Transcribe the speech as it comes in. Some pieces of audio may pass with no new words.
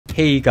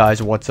Hey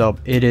guys, what's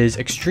up? It is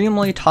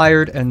extremely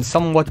tired and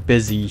somewhat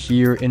busy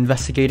here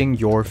investigating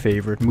your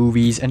favorite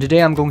movies, and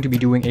today I'm going to be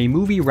doing a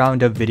movie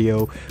roundup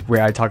video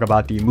where I talk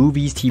about the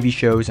movies, TV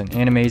shows, and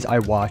animes I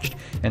watched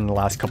in the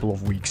last couple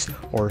of weeks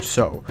or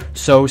so.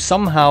 So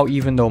somehow,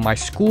 even though my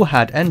school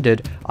had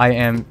ended, I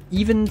am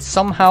even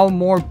somehow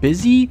more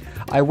busy.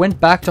 I went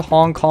back to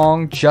Hong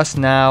Kong just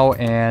now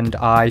and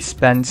I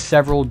spent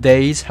several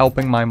days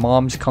helping my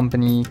mom's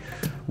company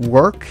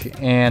work,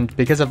 and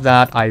because of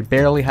that I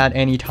barely had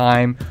any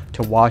time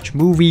to watch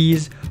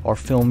movies or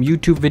film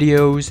YouTube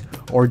videos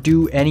or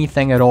do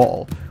anything at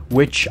all,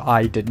 which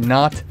I did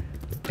not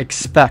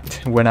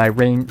expect when I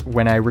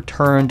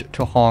returned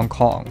to Hong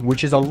Kong,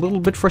 which is a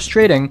little bit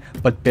frustrating,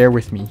 but bear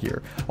with me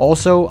here.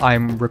 Also,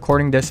 I'm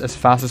recording this as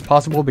fast as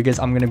possible because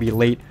I'm gonna be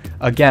late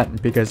again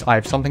because I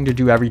have something to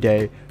do every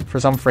day for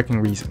some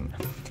freaking reason.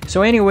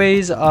 So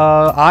anyways,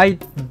 I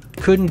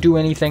couldn't do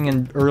anything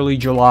in early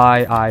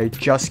July. I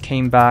just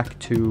came back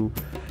to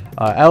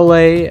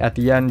LA at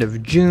the end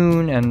of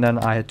June, and then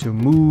I had to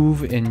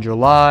move in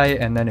July,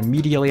 and then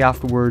immediately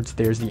afterwards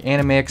there's the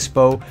Anime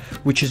Expo,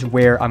 which is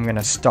where I'm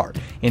gonna start.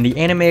 In the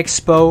Anime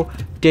Expo,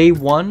 day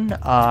one,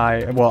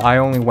 I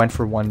only went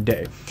for one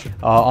day.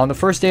 On the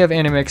first day of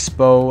Anime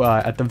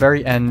Expo, at the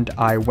very end,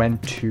 I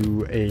went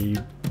to a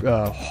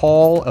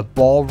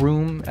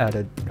ballroom at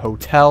a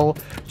hotel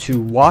to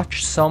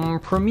watch some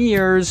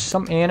premieres,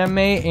 some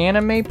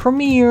anime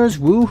premieres,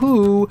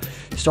 woohoo!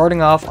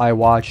 Starting off, I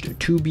watched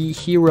To Be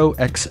Hero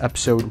X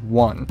Episode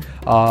 1.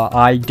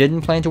 I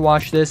didn't plan to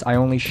watch this, I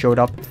only showed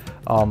up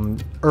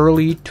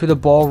early to the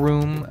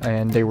ballroom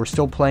and they were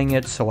still playing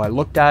it, so I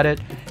looked at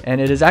it, and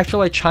it is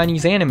actually a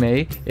Chinese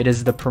anime. It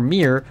is the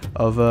premiere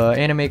of an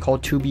anime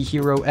called To Be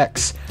Hero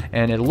X,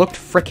 and it looked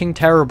freaking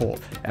terrible.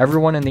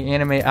 Everyone in the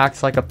anime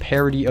acts like a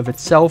parody of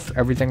itself.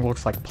 Everything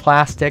looks like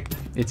plastic.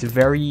 It's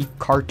very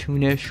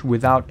cartoonish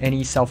without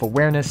any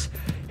self-awareness.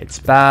 It's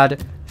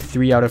bad.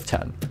 3 out of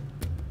 10.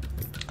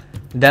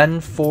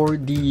 Then for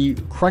the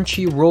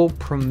Crunchyroll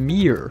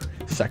premiere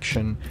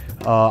section,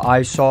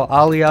 I saw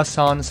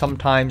Alia-san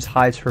Sometimes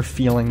Hides Her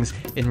Feelings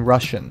in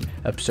Russian,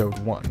 episode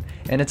 1.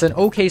 And it's an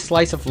okay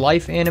slice of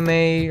life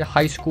anime,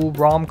 high school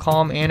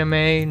rom-com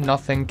anime,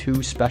 nothing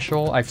too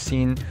special. I've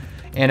seen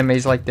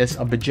animes like this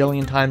a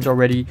bajillion times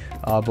already,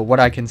 but what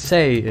I can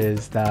say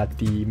is that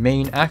the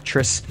main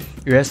actress,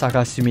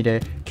 Uesaka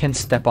Sumire, can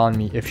step on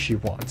me if she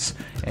wants,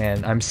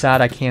 and I'm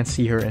sad I can't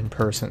see her in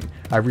person.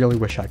 I really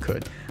wish I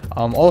could.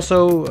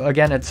 Also,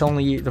 again, it's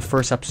only the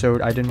first episode.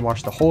 I didn't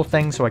watch the whole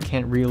thing, so I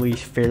can't really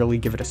fairly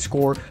give it a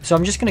score, so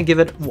I'm just gonna give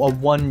it a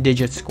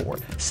one-digit score,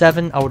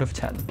 7 out of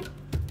 10.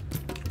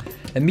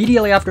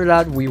 Immediately after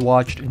that, we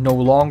watched No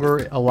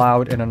Longer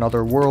Allowed in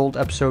Another World,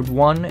 episode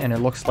 1, and it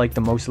looks like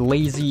the most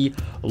lazy,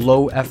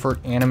 low-effort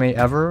anime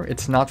ever.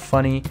 It's not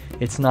funny,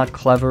 it's not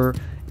clever,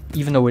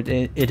 even though it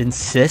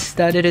insists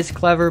that it is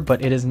clever,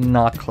 but it is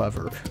not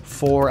clever.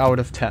 4 out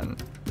of 10.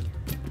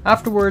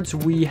 Afterwards,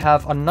 we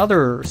have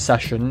another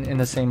session in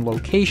the same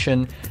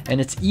location, and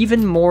it's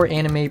even more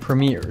anime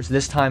premieres.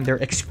 This time they're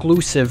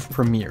exclusive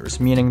premieres,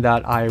 meaning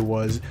that I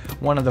was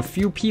one of the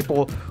few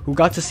people who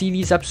got to see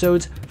these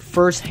episodes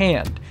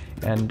firsthand.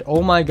 And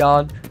oh my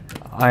god,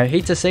 I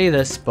hate to say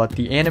this, but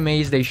the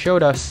animes they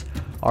showed us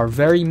are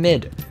very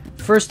mid.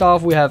 First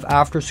off, we have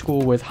After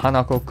School with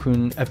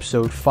Hanako-kun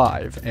episode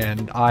 5,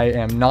 and I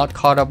am not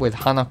caught up with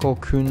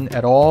Hanako-kun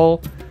at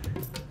all.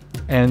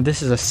 And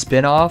this is a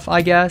spin-off,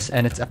 I guess,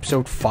 and it's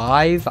episode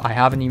 5. I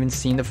haven't even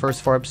seen the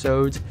first 4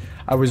 episodes.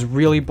 I was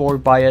really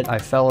bored by it. I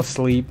fell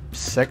asleep.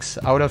 6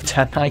 out of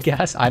 10, I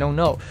guess. I don't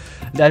know.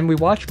 Then we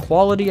watched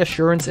Quality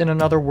Assurance in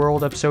Another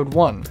World, episode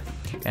 1.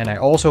 And I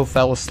also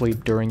fell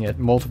asleep during it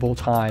multiple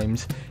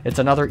times. It's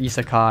another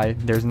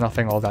isekai. There's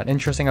nothing all that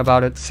interesting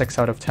about it. 6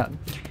 out of 10.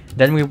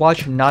 Then we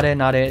watched Nare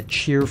Nare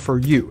Cheer for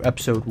You,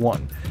 episode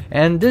 1.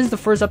 And this is the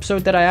first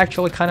episode that I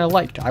actually kind of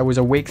liked. I was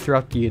awake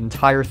throughout the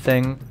entire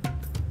thing.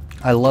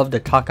 I love the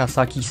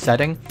Takasaki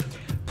setting,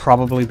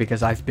 probably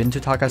because I've been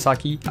to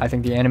Takasaki. I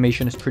think the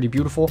animation is pretty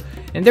beautiful,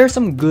 and there's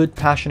some good,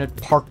 passionate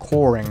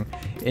parkouring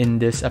in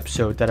this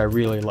episode that I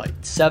really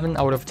liked. 7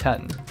 out of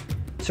 10.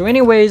 So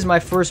anyways, my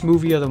first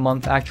movie of the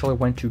month actually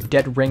went to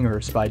Dead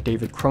Ringers by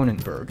David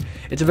Cronenberg.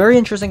 It's a very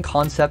interesting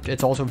concept.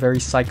 It's also very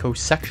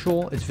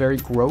psychosexual. It's very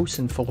gross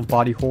and full of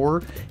body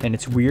horror, and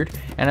it's weird,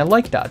 and I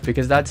like that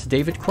because that's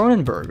David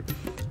Cronenberg.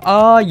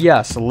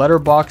 Yes,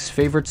 Letterboxd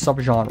favorite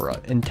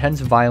subgenre, intense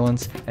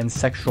violence and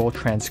sexual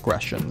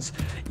transgressions.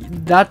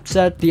 That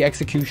said, the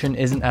execution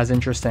isn't as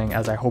interesting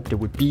as I hoped it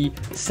would be.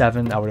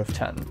 7 out of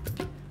 10.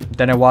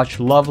 Then I watched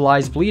Love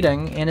Lies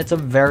Bleeding, and it's a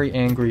very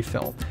angry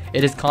film.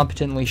 It is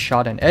competently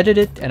shot and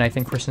edited, and I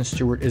think Kristen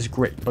Stewart is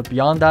great, but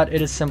beyond that,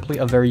 it is simply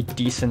a very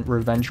decent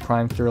revenge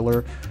crime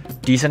thriller.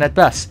 Decent at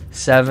best.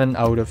 7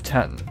 out of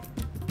 10.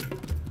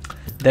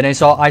 Then I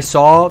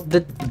saw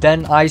the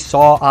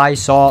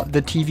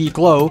TV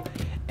Glow,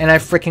 and I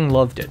freaking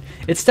loved it.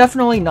 It's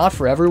definitely not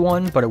for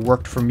everyone, but it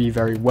worked for me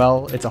very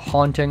well. It's a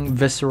haunting,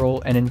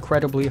 visceral, and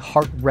incredibly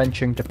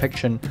heart-wrenching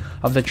depiction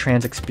of the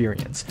trans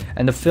experience,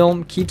 and the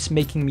film keeps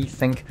making me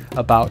think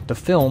about the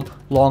film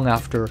long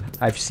after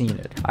I've seen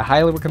it. I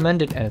highly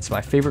recommend it, and it's my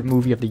favorite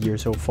movie of the year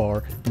so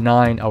far,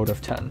 9 out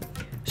of 10.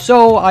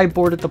 So I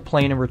boarded the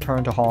plane and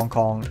returned to Hong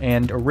Kong,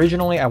 and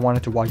originally I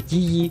wanted to watch Yi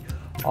Yi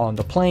on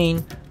the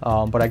plane,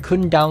 but I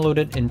couldn't download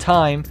it in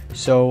time,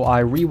 so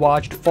I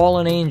rewatched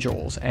Fallen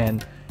Angels,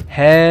 and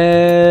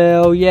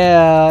hell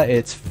yeah,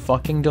 it's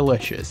fucking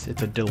delicious.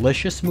 It's a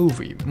delicious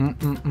movie.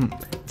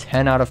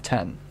 10 out of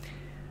 10.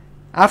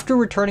 After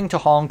returning to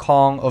Hong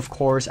Kong, of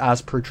course,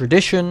 as per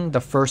tradition,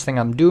 the first thing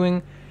I'm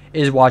doing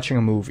is watching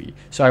a movie.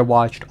 So I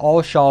watched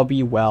All Shall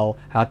Be Well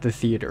at the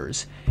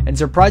theaters. And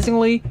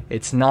surprisingly,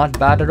 it's not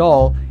bad at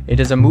all.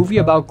 It is a movie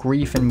about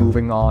grief and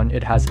moving on.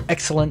 It has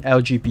excellent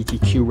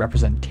LGBTQ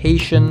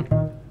representation.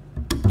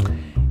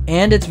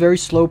 And it's very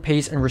slow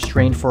paced and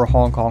restrained for a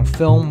Hong Kong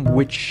film,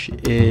 which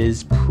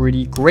is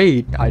pretty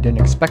great. I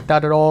didn't expect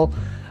that at all.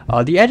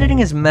 The editing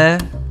is meh,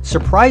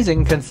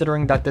 surprising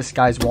considering that this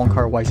guy's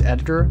Kar-Wai's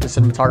editor. The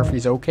cinematography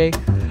is okay.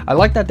 I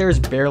like that there's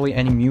barely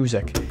any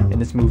music in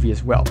this movie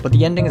as well, but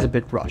the ending is a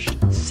bit rushed.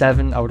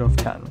 7 out of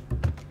 10.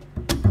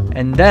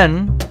 And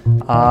then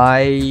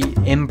I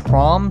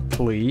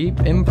improvisedly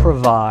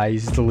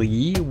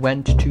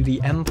went to the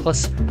M+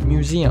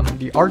 Museum,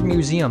 the art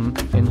museum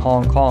in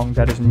Hong Kong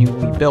that is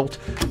newly built,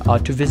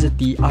 to visit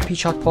the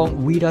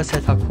Apichatpong Wida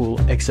Setakul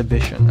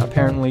exhibition.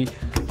 Apparently,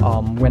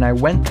 when I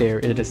went there,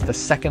 it is the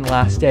second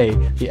last day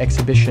the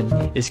exhibition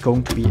is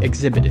going to be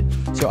exhibited.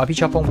 So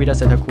Apichatpong Wida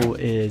Setakul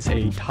is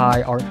a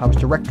Thai art house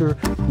director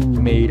who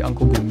made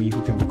Uncle Boonmee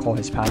Who Can Recall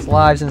His Past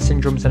Lives and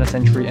Syndromes in a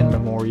Century and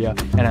Memoria,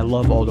 and I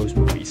love all those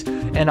movies.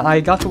 And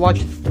I got to watch,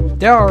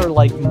 there are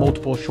like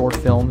multiple short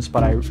films,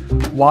 but I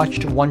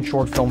watched one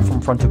short film from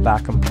front to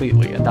back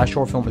completely, and that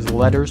short film is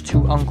Letters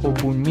to Uncle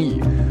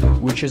Boonmee,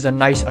 which is a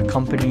nice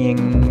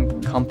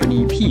accompanying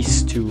company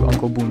piece to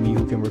Uncle Boonmee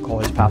Who Can Recall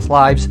His Past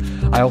Lives.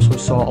 I also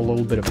saw a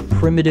little bit of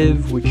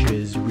Primitive, which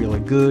is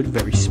really good,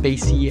 very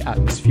spacey,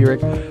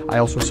 atmospheric. I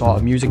also saw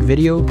a music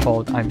video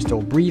called I'm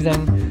Still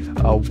Breathing,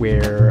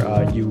 where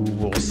you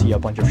will see a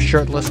bunch of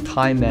shirtless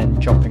Thai men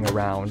jumping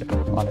around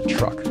on a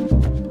truck.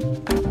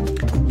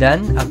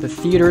 Then, at the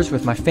theaters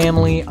with my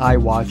family, I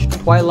watched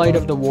Twilight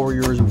of the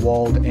Warriors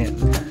Walled In.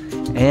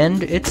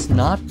 And it's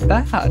not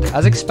bad.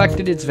 As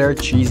expected, it's very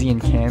cheesy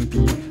and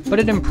campy, but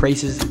it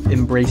embraces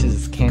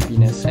its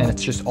campiness, and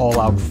it's just all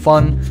out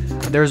fun.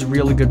 There's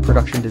really good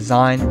production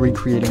design,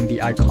 recreating the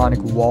iconic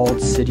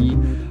walled city,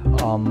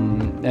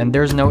 and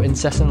there's no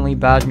incessantly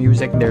bad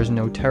music, there's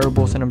no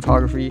terrible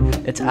cinematography.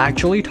 It's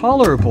actually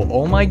tolerable,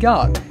 oh my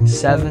god.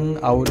 7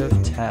 out of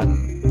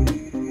 10.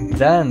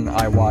 Then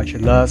I watched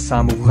Le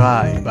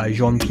Samouraï by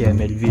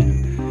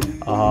Pierre-Melville.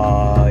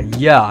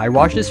 I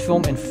watched this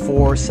film in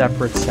 4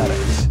 separate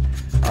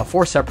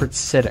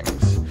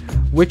sittings,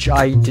 which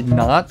I did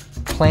not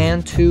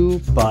plan to,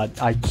 but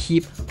I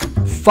keep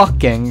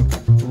fucking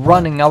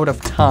running out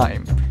of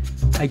time.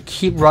 I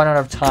keep running out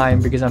of time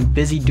because I'm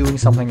busy doing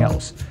something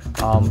else.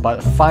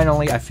 But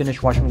finally, I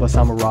finished watching Le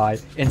Samouraï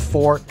in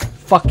 4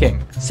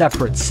 fucking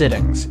separate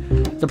sittings.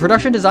 The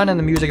production design and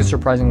the music is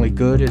surprisingly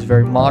good. It's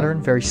very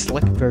modern, very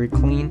slick, very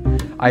clean.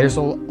 I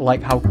also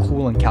like how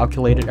cool and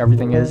calculated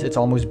everything is. It's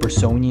almost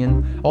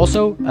Bressonian.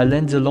 Also,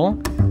 Alain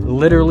Delon,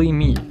 literally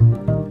me.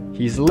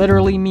 He's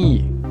literally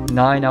me.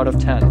 9 out of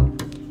 10.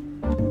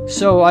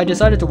 So I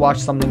decided to watch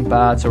something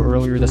bad, so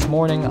earlier this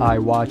morning I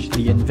watched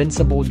The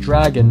Invincible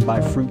Dragon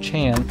by Fruit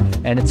Chan,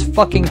 and it's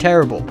fucking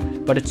terrible.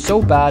 But it's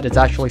so bad it's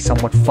actually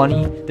somewhat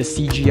funny. The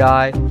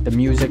CGI, the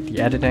music,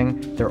 the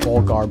editing, they're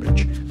all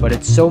garbage. But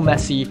it's so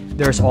messy,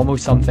 there's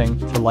almost something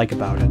to like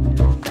about it.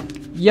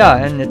 Yeah,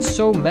 and it's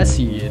so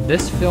messy.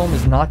 This film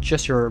is not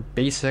just your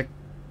basic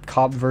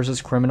cop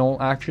versus criminal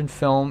action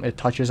film. It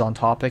touches on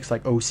topics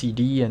like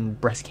OCD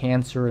and breast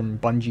cancer and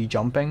bungee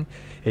jumping.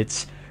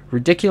 It's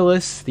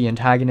ridiculous. The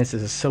antagonist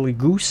is a silly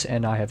goose,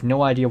 and I have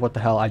no idea what the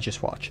hell I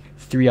just watched.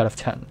 3 out of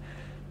 10.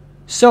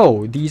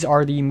 So, these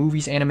are the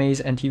movies,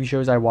 animes, and TV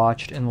shows I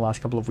watched in the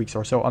last couple of weeks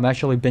or so. I'm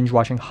actually binge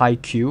watching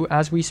Haikyuu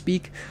as we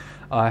speak.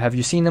 Have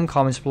you seen them?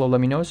 Comments below,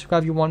 let me know.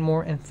 Subscribe if you want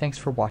more, and thanks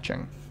for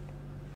watching.